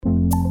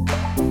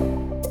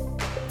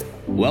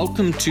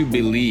Welcome to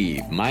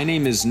Believe. My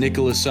name is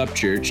Nicholas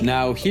Upchurch.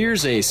 Now,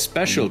 here's a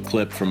special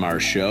clip from our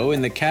show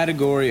in the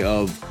category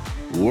of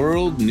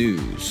World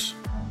News.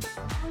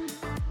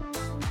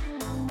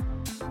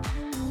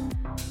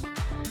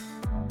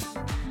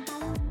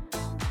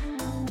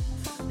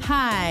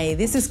 Hi,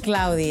 this is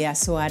Claudia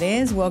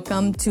Suarez.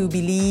 Welcome to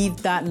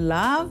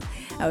Believe.love.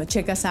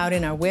 Check us out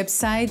in our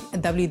website,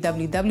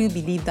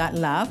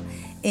 www.believe.love.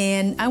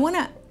 And I want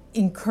to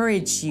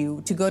encourage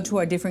you to go to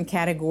our different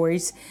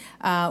categories,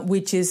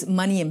 which is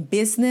money and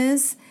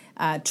business,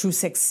 true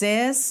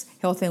success,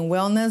 health and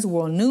wellness,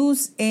 world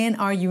news, and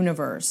our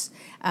universe.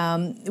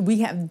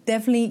 We have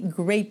definitely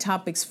great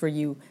topics for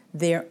you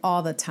there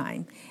all the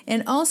time.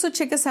 And also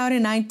check us out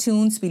in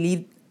iTunes,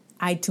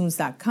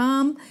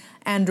 BelieveITunes.com,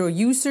 Android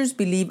users,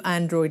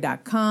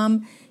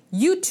 BelieveAndroid.com,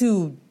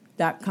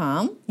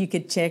 YouTube.com. You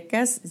could check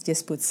us,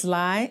 just put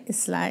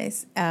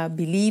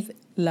Believe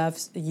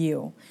Loves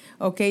You.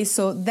 Okay,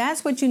 so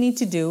that's what you need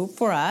to do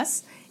for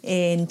us,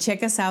 and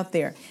check us out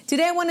there.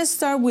 Today I want to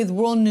start with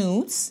world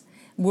news.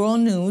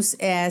 World news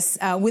as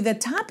with a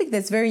topic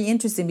that's very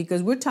interesting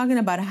because we're talking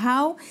about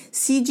how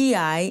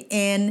CGI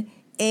and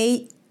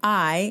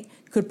AI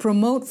could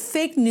promote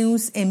fake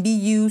news and be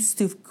used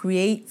to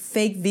create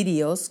fake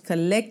videos.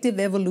 Collective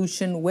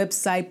Evolution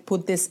website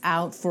put this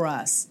out for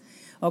us.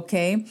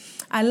 Okay,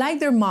 I like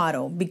their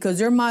motto because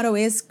their motto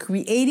is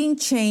creating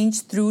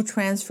change through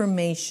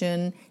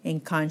transformation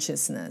and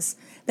consciousness.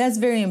 That's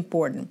very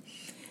important.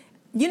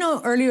 You know,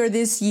 earlier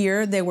this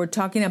year, they were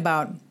talking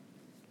about,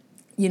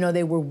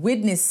 they were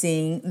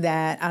witnessing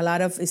that a lot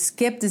of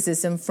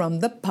skepticism from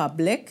the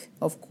public,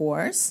 of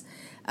course,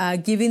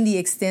 given the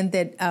extent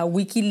that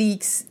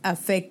WikiLeaks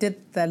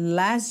affected the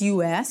last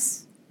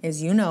U.S.,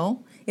 as you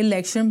know,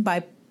 election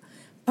by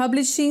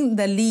publishing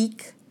the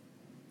leak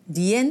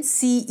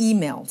DNC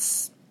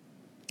emails.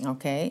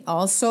 Okay.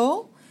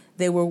 Also,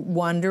 they were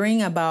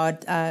wondering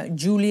about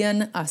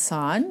Julian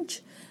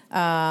Assange,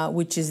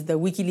 which is the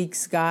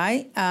WikiLeaks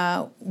guy,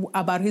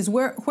 about his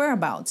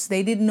whereabouts.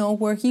 They didn't know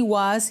where he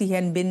was. He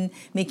hadn't been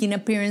making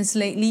appearance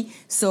lately.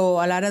 So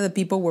a lot of the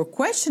people were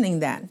questioning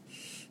that.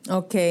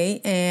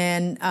 Okay.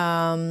 And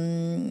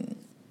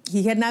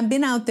he had not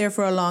been out there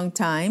for a long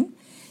time.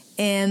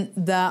 And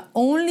the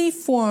only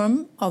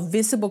form of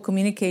visible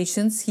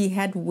communications he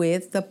had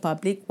with the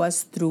public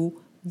was through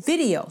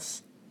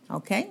videos.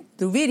 Okay?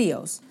 Through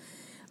videos.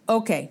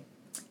 Okay.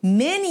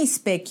 Many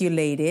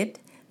speculated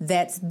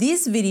that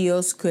these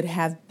videos could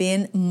have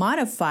been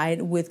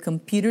modified with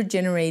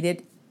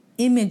computer-generated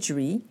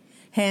imagery,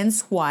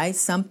 hence why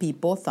some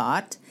people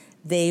thought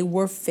they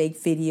were fake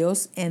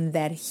videos and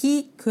that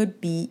he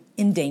could be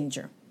in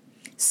danger.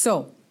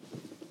 So,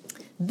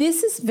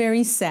 this is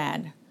very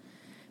sad.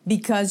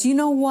 Because you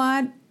know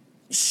what?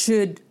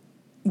 Should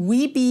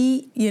we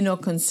be,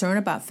 concerned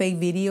about fake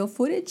video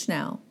footage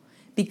now?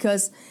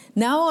 Because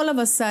now all of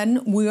a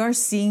sudden we are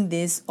seeing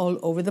this all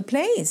over the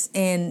place.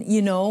 And,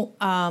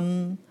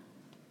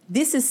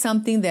 this is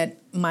something that,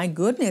 my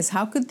goodness,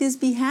 how could this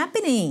be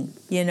happening,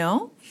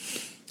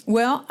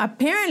 Well,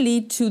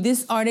 apparently to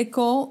this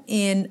article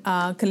in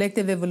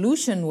Collective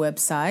Evolution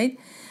website,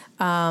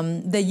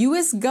 the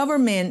U.S.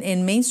 government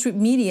and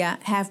mainstream media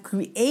have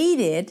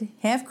created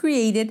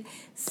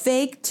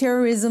fake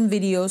terrorism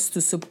videos to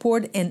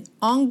support an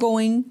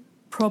ongoing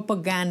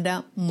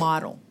propaganda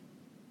model.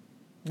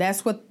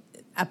 That's what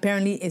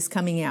apparently is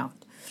coming out.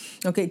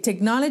 Okay,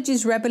 technology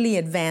is rapidly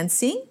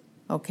advancing,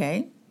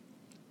 okay?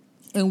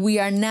 And we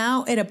are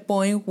now at a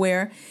point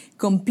where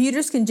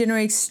computers can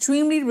generate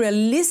extremely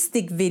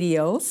realistic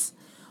videos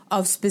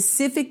of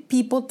specific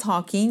people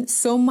talking,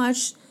 so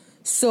much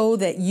so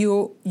that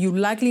you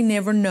likely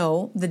never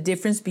know the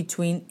difference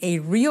between a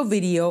real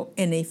video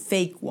and a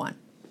fake one.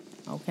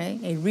 Okay,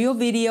 a real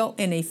video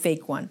and a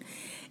fake one.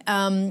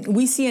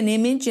 We see an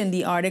image in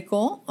the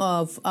article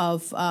of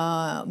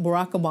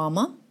Barack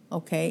Obama,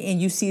 okay, and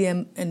you see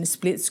them in a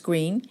split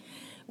screen,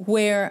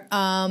 where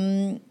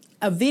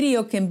a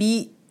video can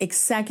be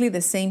exactly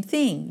the same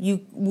thing.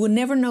 You will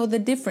never know the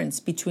difference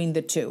between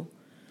the two,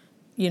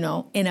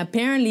 and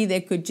apparently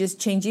they could just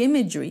change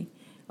imagery,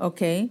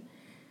 okay?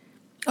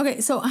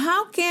 Okay, so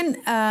how can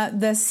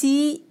the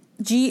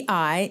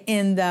CGI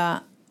and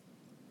the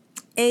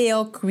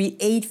AL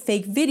create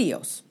fake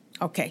videos?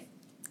 Okay,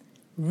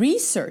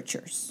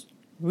 researchers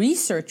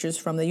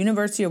from the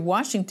University of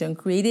Washington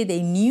created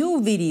a new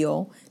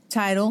video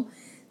titled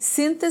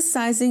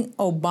Synthesizing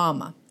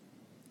Obama,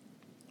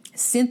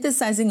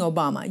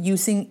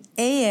 using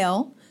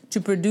AL to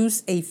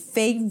produce a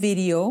fake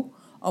video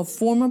of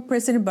former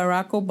President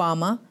Barack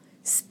Obama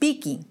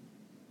speaking,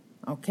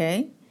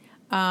 okay?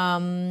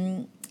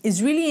 It's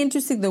really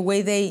interesting the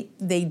way they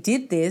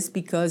did this,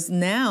 because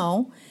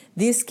now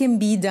this can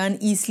be done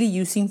easily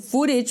using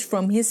footage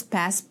from his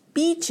past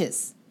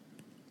speeches,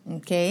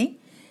 okay?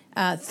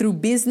 Through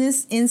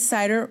Business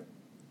Insider,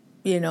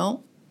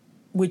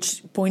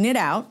 which pointed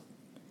out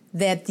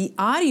that the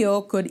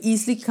audio could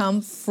easily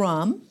come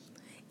from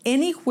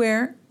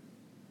anywhere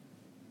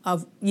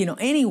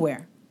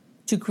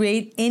to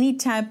create any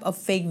type of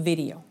fake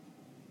video.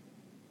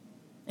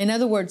 In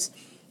other words,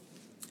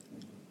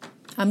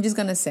 I'm just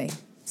going to say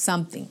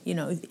something.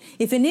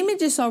 If an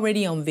image is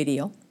already on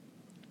video,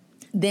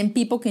 then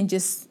people can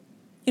just,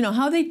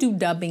 how they do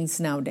dubbings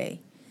nowadays.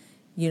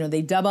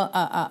 They dub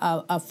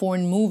a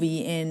foreign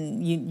movie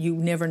and you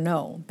never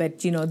know. But,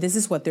 this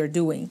is what they're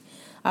doing.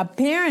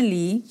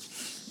 Apparently,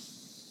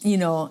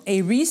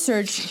 a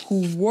researcher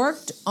who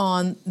worked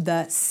on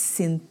the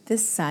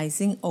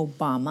Synthesizing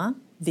Obama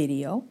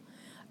video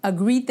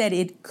agreed that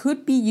it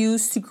could be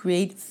used to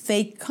create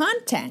fake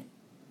content,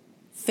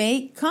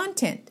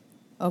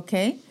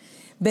 okay?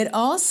 But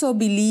also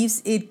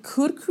believes it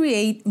could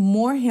create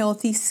more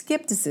healthy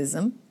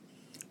skepticism,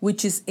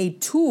 which is a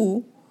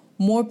tool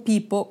more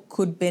people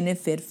could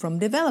benefit from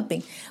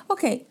developing.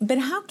 Okay, but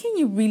how can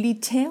you really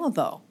tell,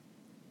 though?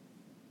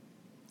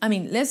 I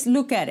mean, let's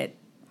look at it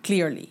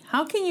clearly.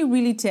 How can you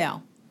really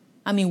tell?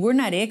 I mean, we're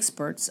not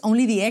experts.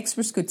 Only the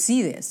experts could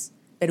see this,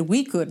 but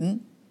we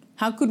couldn't.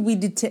 How could we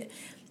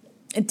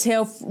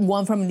tell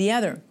one from the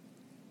other?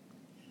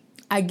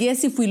 I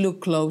guess if we look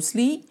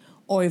closely,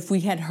 or if we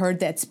had heard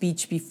that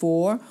speech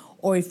before,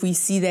 or if we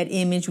see that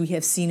image, we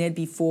have seen it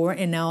before,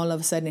 and now all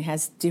of a sudden it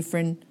has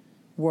different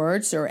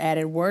words or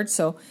added words.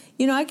 So,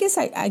 I guess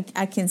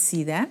I can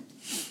see that.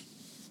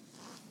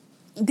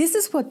 This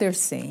is what they're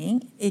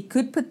saying. It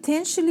could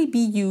potentially be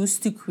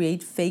used to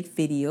create fake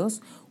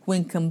videos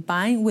when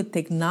combined with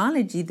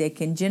technology that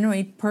can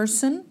generate a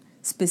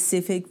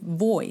person-specific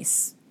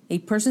voice.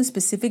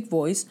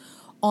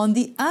 On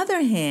the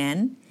other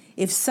hand,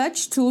 if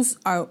such tools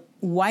are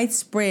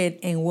widespread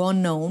and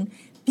well-known,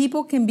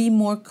 people can be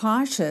more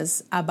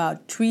cautious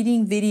about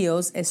treating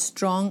videos as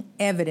strong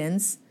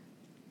evidence.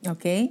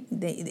 Okay,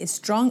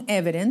 strong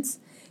evidence.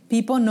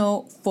 People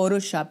know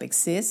Photoshop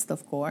exists,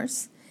 of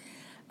course.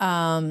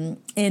 And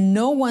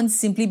no one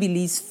simply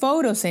believes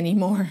photos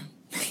anymore.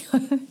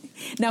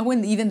 Now,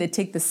 when even they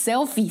take the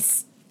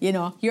selfies,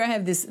 here I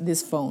have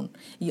this phone.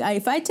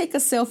 If I take a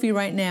selfie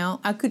right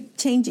now, I could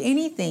change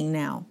anything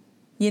now.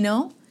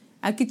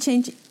 I could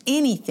change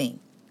anything.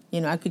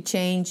 I could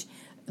change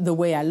the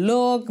way I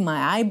look, my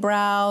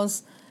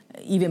eyebrows,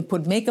 even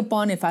put makeup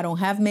on if I don't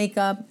have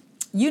makeup.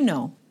 You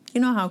know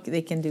how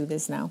they can do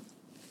this now.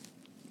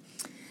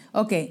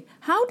 Okay,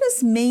 how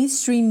does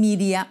mainstream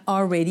media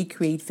already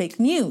create fake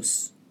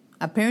news?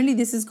 Apparently,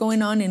 this is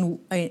going on in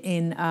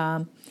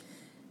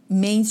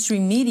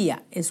mainstream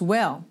media as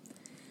well.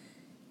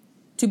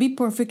 To be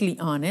perfectly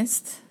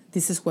honest,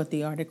 this is what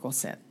the article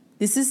said.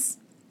 This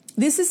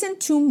isn't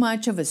too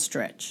much of a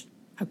stretch,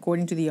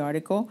 according to the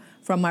article,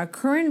 from our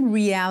current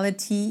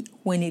reality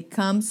when it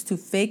comes to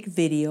fake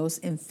videos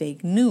and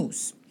fake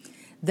news.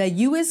 The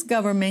U.S.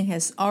 government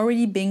has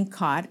already been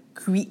caught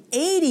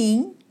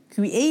creating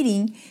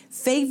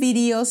fake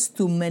videos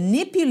to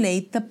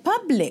manipulate the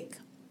public.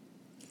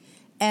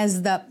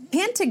 As the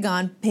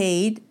Pentagon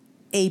paid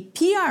a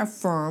PR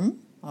firm,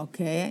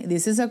 okay,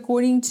 this is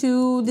according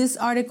to this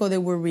article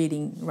that we're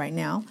reading right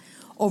now,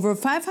 over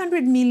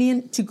 $500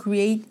 million to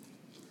create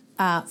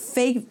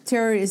fake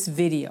terrorist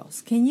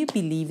videos. Can you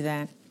believe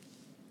that?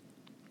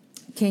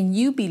 Can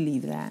you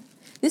believe that?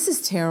 This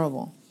is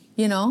terrible.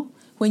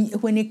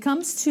 When it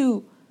comes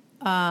to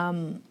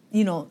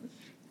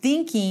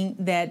thinking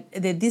that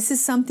this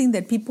is something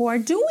that people are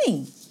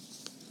doing.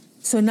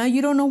 So now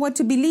you don't know what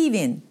to believe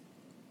in.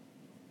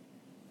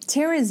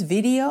 Terrorist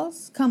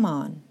videos? Come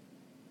on.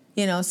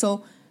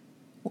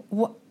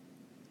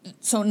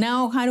 So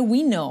now how do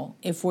we know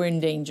if we're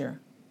in danger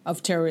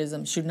of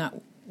terrorism?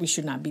 We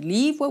should not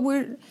believe what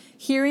we're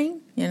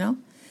hearing,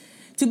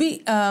 To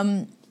be,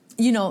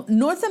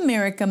 North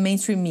America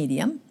mainstream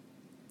media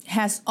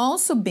has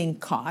also been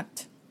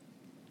caught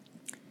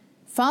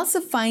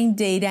falsifying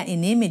data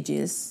and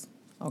images,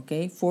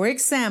 okay? For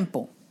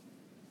example,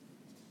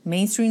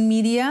 mainstream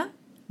media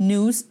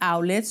news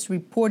outlets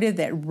reported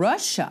that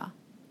Russia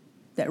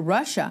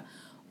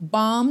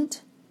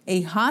bombed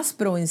a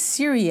hospital in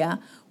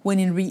Syria when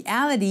in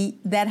reality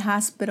that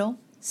hospital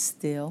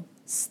still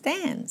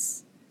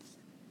stands.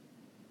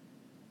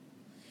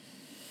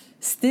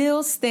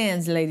 Still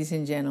stands, ladies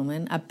and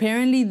gentlemen.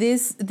 Apparently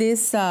this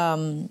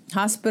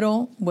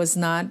hospital was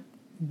not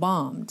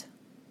bombed.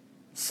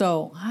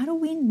 So how do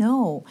we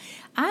know?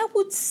 I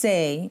would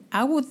think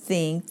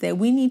that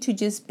we need to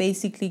just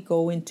basically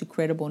go into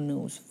credible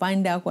news,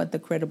 find out what the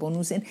credible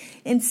news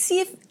and see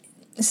if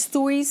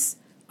stories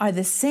are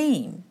the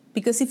same.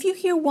 Because if you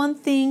hear one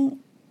thing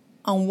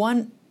on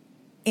one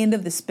end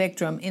of the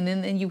spectrum and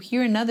then you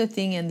hear another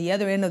thing on the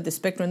other end of the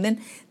spectrum, then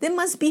they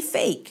must be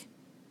fake.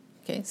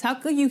 Okay, so how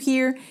could you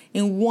hear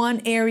in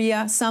one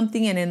area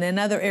something and in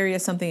another area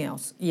something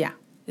else? Yeah,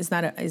 it's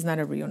not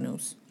a real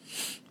news.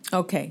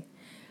 Okay.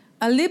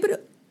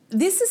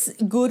 This is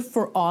good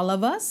for all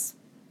of us,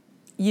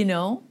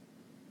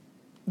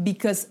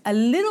 because a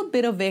little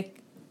bit of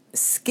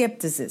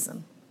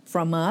skepticism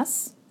from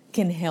us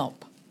can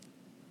help,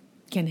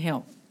 can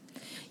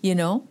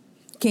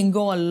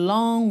go a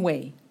long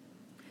way.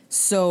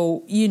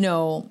 So,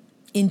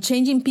 in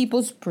changing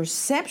people's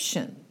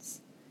perceptions,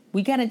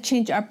 we got to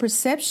change our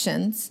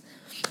perceptions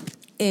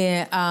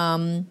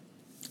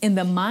in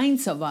the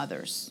minds of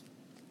others.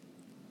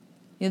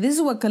 This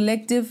is what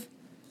collective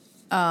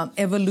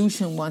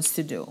evolution wants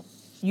to do.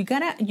 You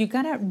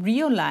gotta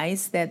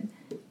realize that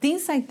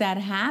things like that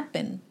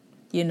happen,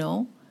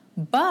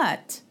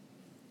 but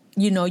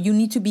you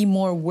need to be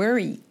more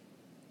worried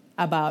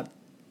about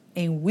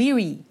and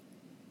weary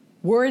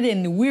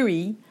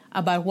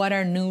about what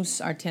our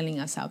news are telling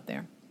us out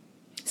there.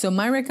 So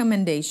my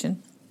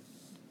recommendation,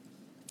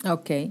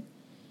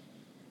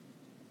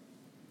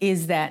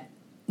 is that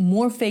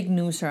more fake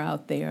news are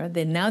out there,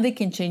 that now they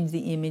can change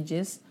the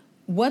images.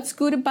 What's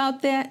good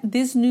about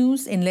this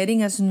news and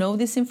letting us know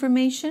this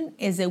information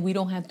is that we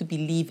don't have to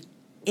believe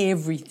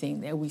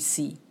everything that we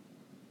see.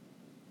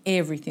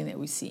 Everything that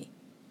we see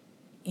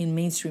in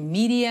mainstream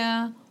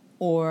media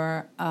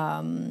or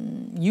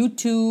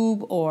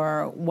YouTube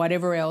or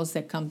whatever else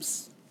that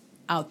comes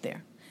out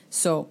there.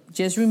 So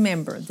just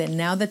remember that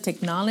now the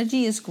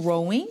technology is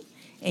growing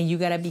and you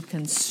got to be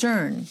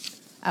concerned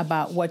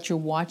about what you're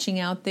watching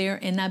out there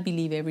and not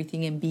believe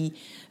everything and be,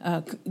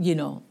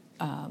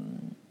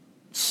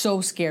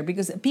 so scared,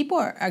 because people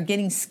are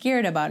getting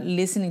scared about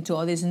listening to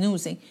all this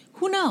news and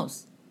who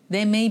knows,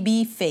 they may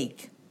be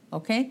fake.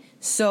 Okay,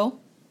 so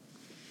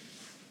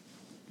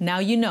now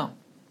you know.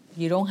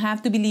 You don't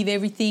have to believe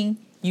everything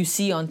you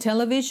see on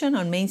television,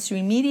 on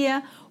mainstream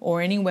media, or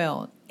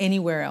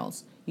anywhere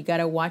else. You got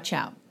to watch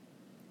out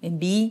and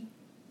be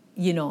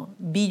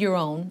your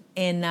own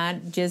and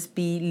not just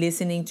be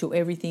listening to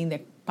everything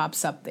that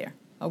pops up there.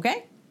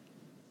 Okay?